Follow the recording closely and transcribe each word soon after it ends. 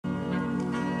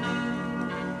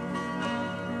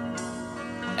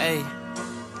Hey,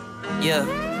 yeah.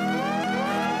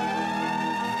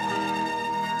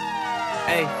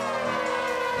 Hey,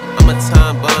 I'm a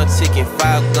time bomb ticking,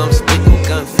 5 gum spitting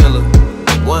gun filler.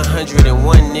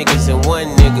 101 niggas and one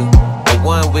nigga, a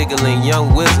one wiggling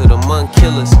young wizard among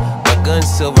killers. My gun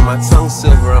silver, my tongue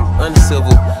silver, I'm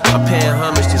uncivil. I'm paying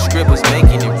homage to scribbles,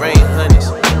 making it rain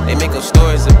honeys. They make up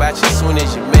stories about you soon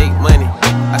as you make money.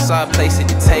 I saw a place at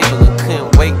the table and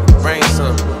couldn't wait to bring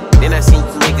some. Then I seen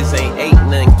you niggas ain't ate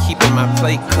nothing, keeping my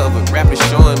plate covered. Rappers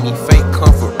showing me fake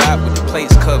comfort, ride with the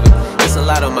plates covered. It's a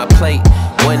lot on my plate,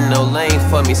 wasn't no lane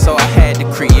for me, so I had to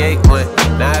create one.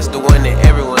 Now it's the one that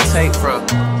everyone take from.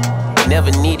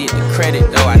 Never needed the credit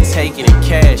though, I take it in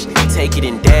cash, take it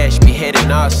in dash,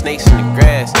 beheading all snakes in the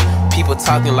grass. People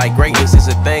talking like greatness is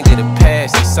a thing of the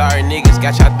past. These sorry niggas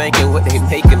got y'all thinking what they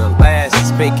making a last.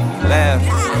 It's making me laugh.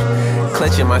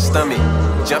 Clutching my stomach,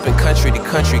 jumping country to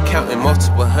country, counting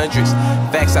multiple hundreds.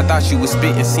 Facts I thought you was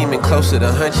spitting seeming closer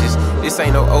to hunches. This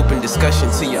ain't no open discussion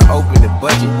till you open the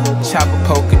budget. Chopper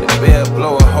poking the bell,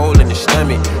 blow a hole in the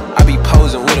stomach. I be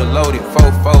posing with a loaded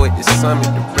 4-4 at the summit.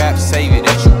 The rap savior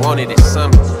that you wanted at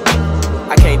summit.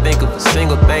 I can't think of a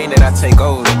single thing that I take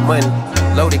over the money.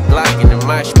 Loaded Glock in the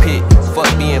mosh pit. Fuck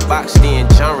being boxed in,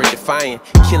 genre defying.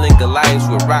 Killing Goliaths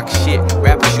with rock shit.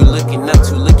 Rappers you looking up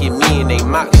to look at me and they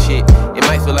mock shit. It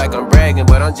might feel like I'm bragging,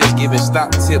 but I'm just giving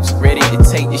stock tips. Ready to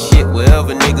take this shit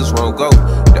wherever niggas won't go.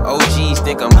 The OGs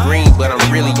think I'm green, but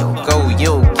I'm really on go. You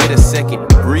don't get a second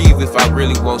to breathe if I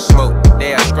really won't smoke.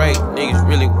 They are straight, niggas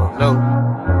really won't know.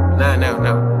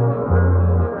 Nah.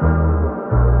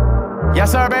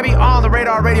 Yes, sir, baby. On the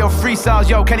Radar Radio Freestyles.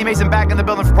 Yo, Kenny Mason back in the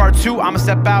building for part 2. I'ma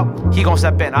step out. He gonna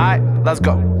step in. All right, let's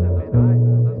go.